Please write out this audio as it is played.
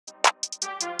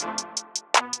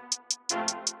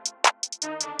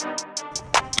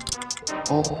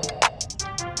Oh,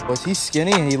 was he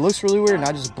skinny and he looks really weird and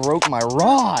I just broke my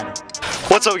rod.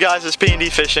 What's up guys, it's P&D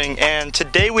Fishing, and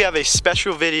today we have a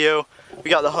special video.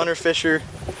 We got the hunter fisher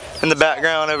in the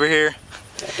background over here.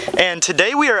 And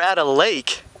today we are at a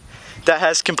lake that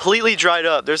has completely dried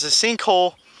up. There's a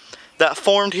sinkhole that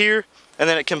formed here and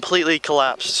then it completely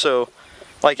collapsed. So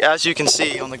like as you can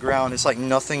see on the ground, it's like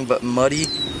nothing but muddy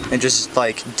and just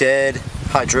like dead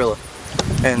hydrilla.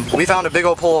 And we found a big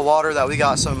old pool of water that we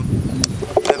got some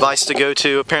advice to go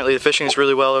to. Apparently the fishing is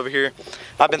really well over here.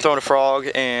 I've been throwing a frog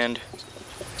and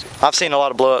I've seen a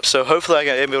lot of blow ups, so hopefully I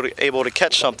get able to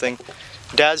catch something.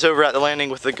 Dad's over at the landing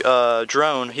with the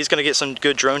drone. He's gonna get some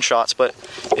good drone shots, but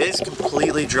it is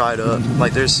completely dried up.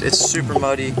 Like it's super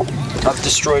muddy. I've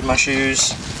destroyed my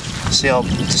shoes. See how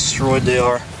destroyed they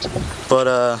are.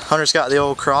 But Hunter's got the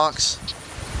old Crocs,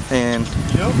 and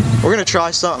we're gonna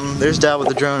try something. There's Dad with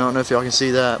the drone. I don't know if y'all can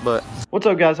see that, but what's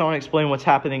up, guys? I want to explain what's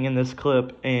happening in this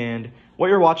clip, and what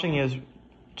you're watching is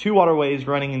two waterways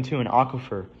running into an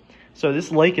aquifer. So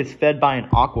this lake is fed by an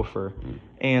aquifer,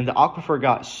 and the aquifer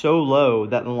got so low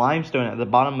that the limestone at the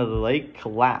bottom of the lake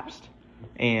collapsed,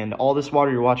 and all this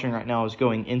water you're watching right now is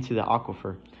going into the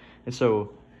aquifer. And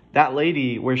so that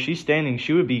lady, where she's standing,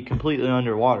 she would be completely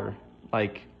underwater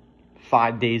like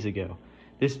 5 days ago.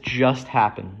 This just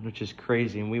happened, which is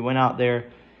crazy. And we went out there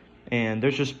and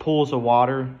there's just pools of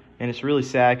water, and it's really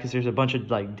sad because there's a bunch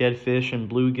of like dead fish and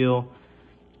bluegill.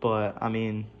 But I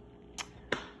mean,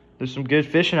 there's some good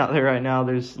fishing out there right now.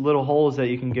 There's little holes that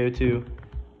you can go to,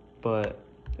 but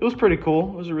it was pretty cool.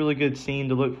 It was a really good scene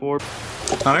to look for.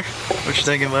 Hunter, what you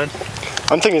thinking, bud?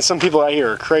 I'm thinking some people out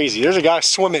here are crazy. There's a guy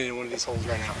swimming in one of these holes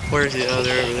right now. Where is he? Oh,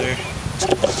 they're over there.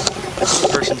 That's a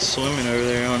person swimming over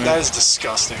there. I don't know. That is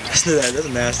disgusting. That's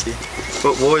nasty.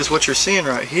 But boys, what you're seeing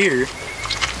right here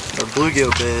are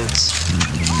bluegill beds.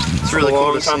 It's really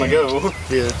cool to see. A long time ago.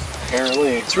 Yeah.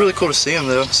 Apparently. It's really cool to see them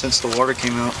though, since the water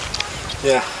came out.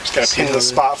 Yeah, gotta pin the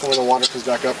spot for when the water comes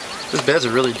back up. Those beds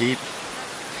are really deep.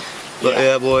 But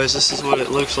yeah, boys, this is what it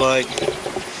looks like.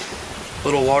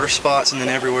 Little water spots, and then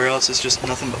everywhere else is just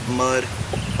nothing but mud.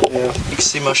 Yeah. You can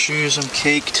see my shoes, I'm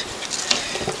caked.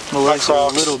 My legs are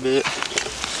a little bit.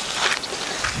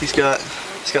 He's got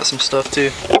some stuff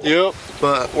too. Yep.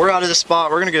 But we're out of the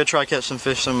spot. We're gonna go try to catch some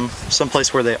fish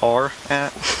someplace where they are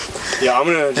at. Yeah, I'm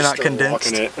gonna just not start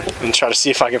walking it and try to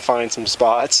see if I can find some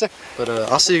spots. But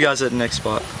I'll see you guys at the next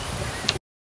spot.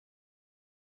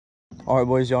 All right,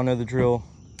 boys, y'all know the drill.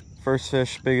 First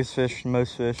fish, biggest fish,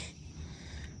 most fish.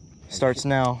 Starts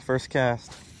now. First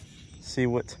cast. See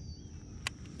what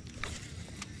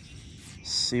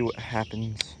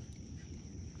happens.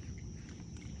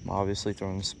 I'm obviously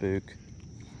throwing a spook.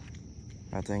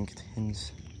 I think it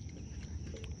tends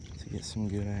to get some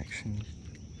good action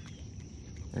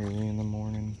early in the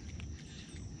morning.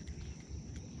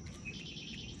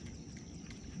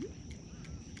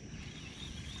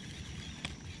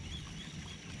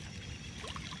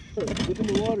 Get in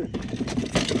the water.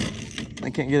 I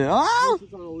can't get it. Oh!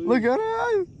 Look at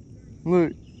it!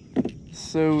 Look.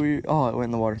 So weird. Oh, it went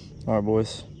in the water. Alright,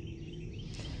 boys.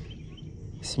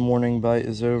 This morning bite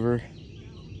is over.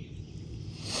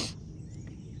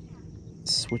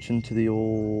 Switching to the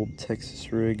old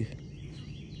Texas rig.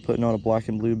 Putting on a black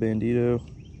and blue bandito.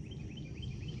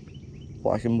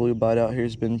 Black and blue bite out here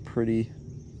has been pretty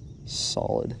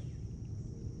solid.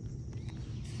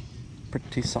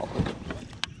 Pretty solid.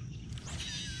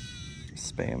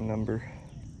 Spam number.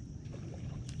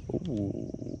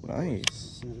 Oh,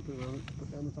 nice.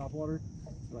 Put down the top water.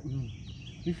 Like,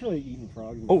 you feel like eating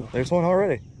frogs. Oh, there's one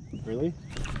already. Really?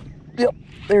 Yep,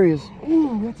 there he is.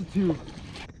 Ooh, that's a 2.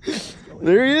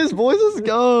 There he is, boys. Let's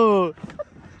go.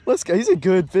 Let's go. He's a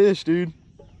good fish, dude.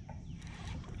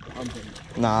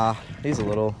 Nah, he's a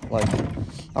little, like,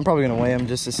 I'm probably gonna weigh him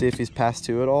just to see if he's past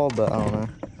 2 at all, but I don't know.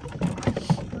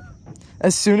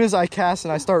 As soon as I cast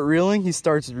and I start reeling, he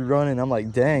starts running. I'm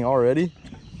like, dang, already?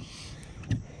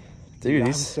 Dude, yeah,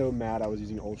 he's I'm so mad I was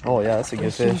using ultra. Oh yeah, that's a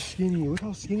good fish. So skinny. Look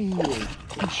how skinny he is.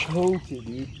 He choked it,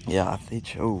 dude. Yeah, they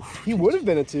choked. He would have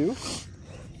been a 2.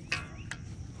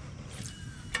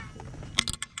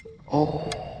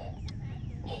 Oh.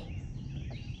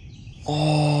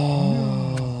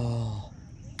 Oh. No.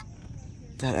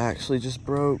 That actually just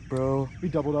broke, bro. We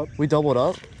doubled up. We doubled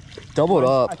up? Doubled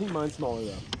up. I think mine's smaller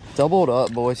though. Doubled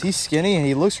up, boys. He's skinny and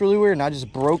he looks really weird, and I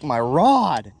just broke my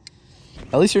rod.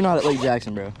 At least you're not at Lake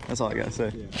Jackson, bro. That's all I gotta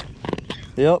say.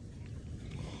 Yeah. Yep.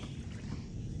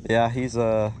 Yeah, he's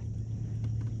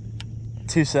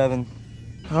 2.7.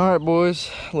 All right,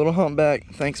 boys. Little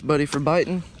humpback. Thanks, buddy, for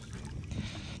biting.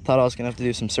 Thought I was gonna have to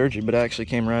do some surgery, but it actually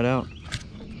came right out.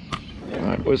 All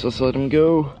right, boys, let's let him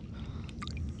go.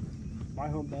 My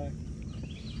humpback.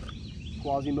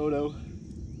 Quasimodo.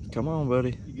 Come on,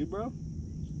 buddy. You good, bro?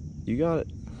 You got it.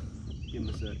 Give him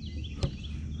a sec.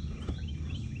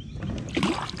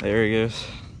 There he goes.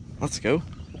 Let's go.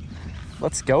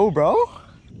 Let's go, bro.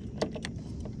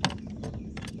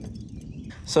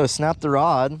 So snap the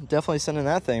rod. Definitely sending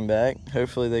that thing back.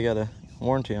 Hopefully they got a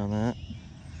warranty on that.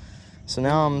 So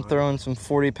now I'm throwing some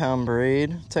 40-pound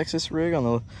braid Texas rig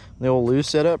on the old loose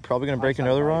setup. Probably gonna break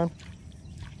another rod.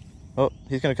 Oh,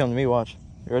 he's gonna come to me. Watch.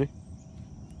 You ready?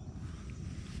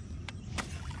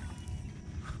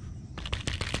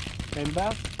 And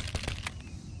back.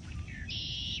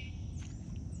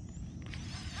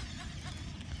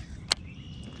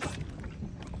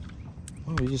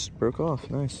 Oh, he just broke off.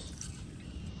 Nice.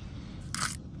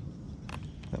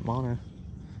 That mono.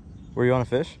 Were you on a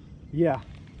fish? Yeah.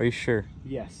 Are you sure?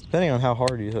 Yes. Depending on how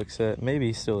hard you hook set, maybe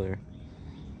he's still there.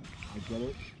 I get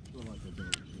it. I like I get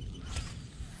it.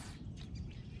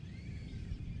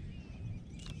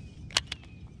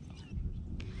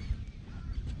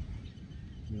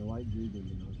 I mean, a light jig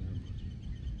didn't know that much.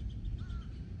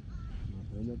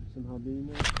 I'll end up somehow being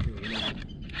there.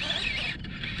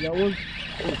 You got one? Of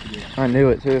course you did. I knew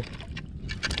it too. Of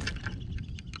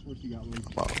course you got one.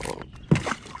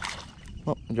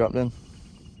 Oh, I dropped in.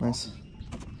 Nice.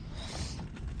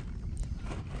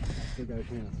 Still got a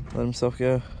chance. Let himself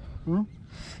go. Hmm?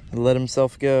 Let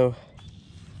himself go.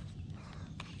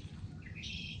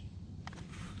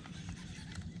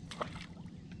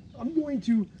 I'm going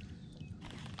to.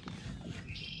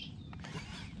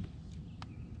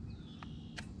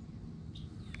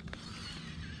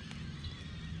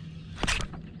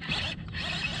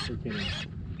 We're kidding.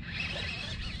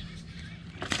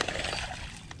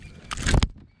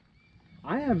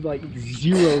 I have like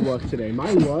zero luck today.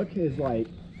 My luck is like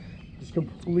just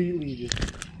completely just.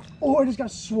 Oh, I just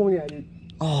got swung at, dude.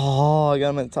 Oh, I got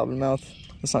him at the top of the mouth.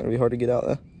 It's not gonna be hard to get out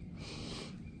though.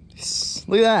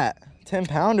 Look at that.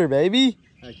 10-pounder, baby.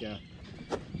 Heck yeah.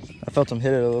 I felt him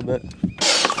hit it a little bit.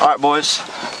 All right, boys.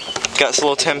 Got this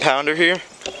little 10-pounder here.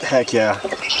 Heck yeah.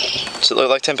 Does it look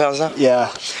like 10 pounds now?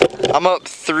 Yeah. I'm up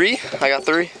 3. I got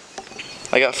 3.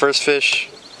 I got first fish,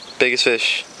 biggest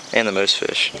fish, and the most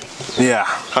fish. Yeah.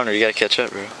 Hunter, you gotta catch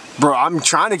up, bro. Bro, I'm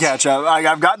trying to catch up.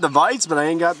 I've got the bites, but I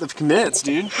ain't got the commits,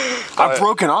 dude. I've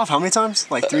broken off how many times?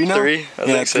 Like 3 now? 3, I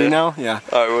think so. 3 now? Yeah.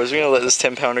 All right, boys, we're gonna let this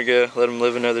 10-pounder go. Let him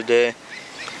live another day.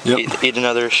 Yep. Eat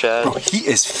another shad. Bro, he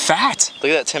is fat.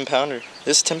 Look at that 10-pounder.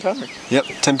 This is 10-pounder. Yep,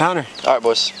 10-pounder. All right,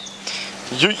 boys.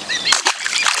 Yeet.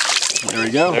 There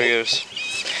we go. There he goes.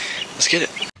 Let's get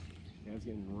it. Yeah, it's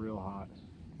getting real hot.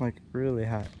 Like, really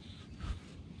hot.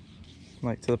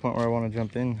 Like, to the point where I want to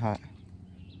jump in hot.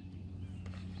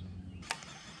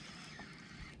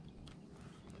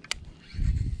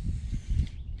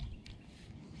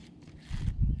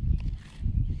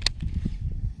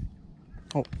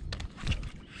 Oh.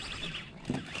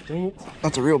 Dang it.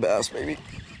 That's a real bass, baby.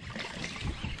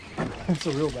 That's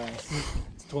a real bass.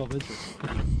 It's 12 inches.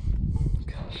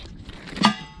 Gosh.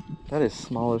 That is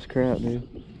small as crap, dude.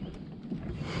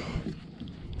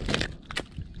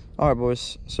 Alright,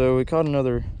 boys. So we caught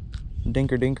another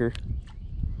dinker.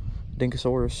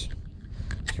 Dinkosaurus.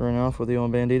 Just running off with the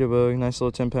old bandito bug. Nice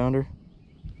little 10-pounder.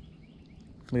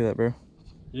 Look at that, bro.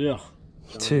 Yeah.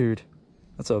 Dude.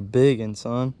 That's a big one,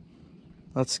 son.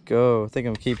 Let's go. I think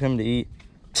I'm gonna keep him to eat.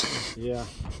 Yeah.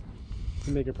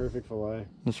 To make a perfect fillet.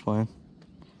 Just playing.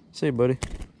 See you, buddy.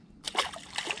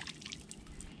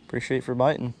 Appreciate for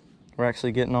biting. We're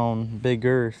actually getting on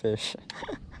bigger fish.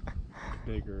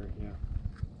 Bigger, yeah.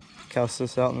 Cast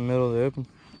this out in the middle of the open.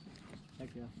 Heck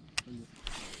yeah.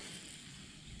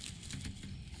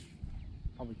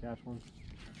 Probably catch one.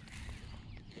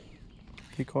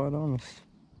 Be quite honest.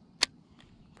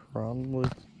 Probably.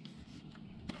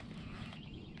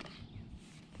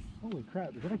 Holy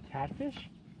crap, is that a catfish?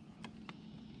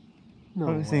 I No.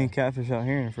 haven't seen catfish out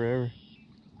here in forever.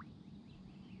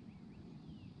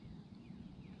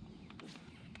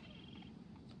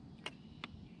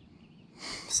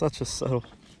 Such a subtle.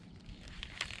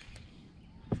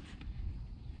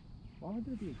 Why would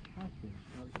there be a catfish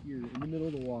out here in the middle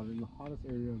of the water, in the hottest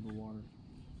area of the water?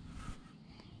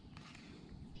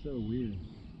 So weird.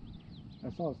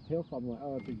 I saw his tail flop, I'm like,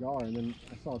 oh, it's a gar, and then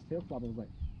I saw his tail flop, and I was like,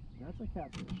 that's a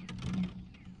catfish.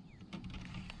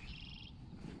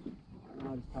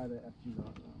 I'll just tie the FG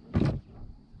rod around.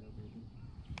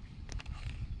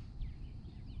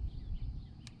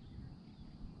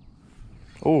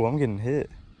 Oh, I'm getting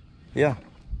hit. Yeah.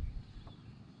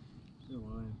 You're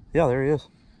lying. Yeah, there he is.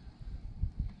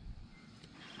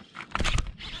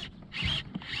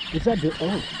 What's that do?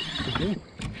 Oh, it's a dink.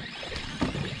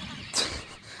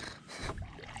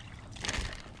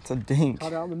 It's a dink.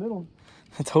 Caught out in the middle.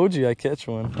 I told you I catch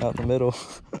one out in the middle.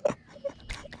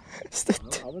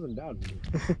 I wasn't doubting.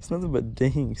 It's nothing but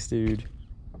dinks, dude.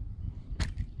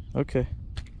 Okay,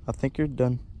 I think you're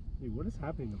done. Dude, what is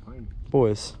happening to Pine?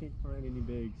 Boys, I can't find any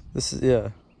bigs. this is, yeah.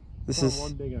 This is,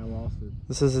 one big and I lost it.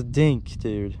 this is a dink,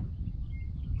 dude.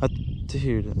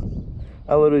 Dude,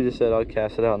 I literally just said I'll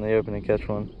cast it out in the open and catch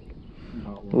one.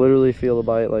 Literally feel the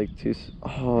bite like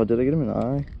oh, did I get him in the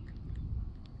eye?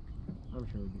 I'm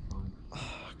sure it'll be fine.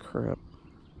 Oh, crap.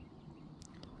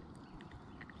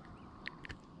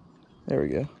 There we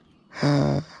go.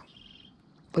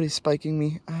 But he's spiking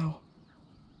me. Ow.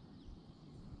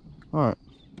 Alright.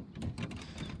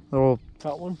 Little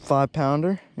Caught one?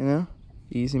 5-pounder, you know?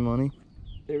 Easy money.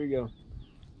 There we go.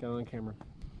 Got it on camera.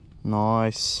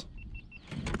 Nice.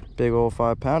 Big old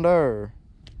 5-pounder.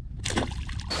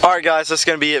 Alright guys, that's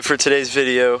going to be it for today's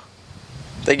video.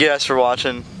 Thank you guys for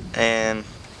watching, and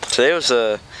today was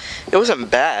it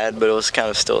wasn't bad, but it was kind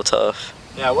of still tough.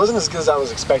 Yeah, it wasn't as good as I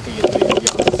was expecting it to be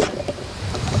honest.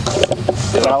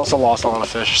 But I also lost a lot of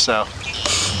fish, so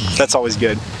that's always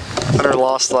good. Hunter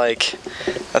lost I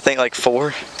think like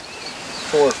 4.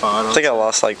 4 or 5. I think I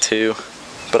lost like 2,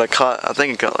 but I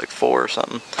think I got like 4 or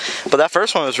something. But that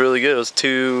first one was really good. It was a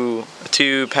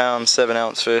 2-pound,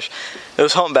 7-ounce fish. It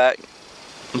was humpback,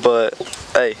 but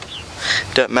hey,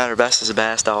 doesn't matter. Bass is a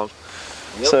bass, dog.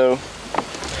 Yep. So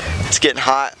it's getting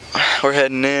hot. We're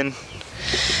heading in.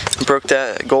 Broke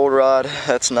that gold rod.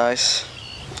 That's nice,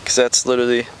 because that's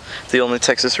literally the only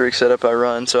Texas rig setup I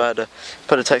run. So I had to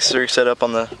put a Texas rig setup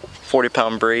on the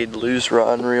 40-pound braid loose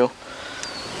rod and reel.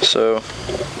 So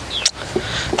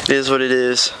it is what it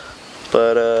is.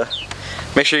 But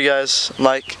make sure you guys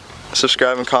like,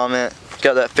 subscribe, and comment.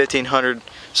 Got that 1,500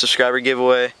 subscriber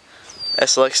giveaway.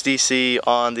 SLXDC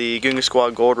on the Gunga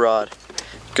Squad gold rod.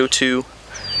 Go to,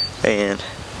 and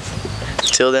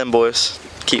till then, boys,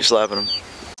 keep slapping them.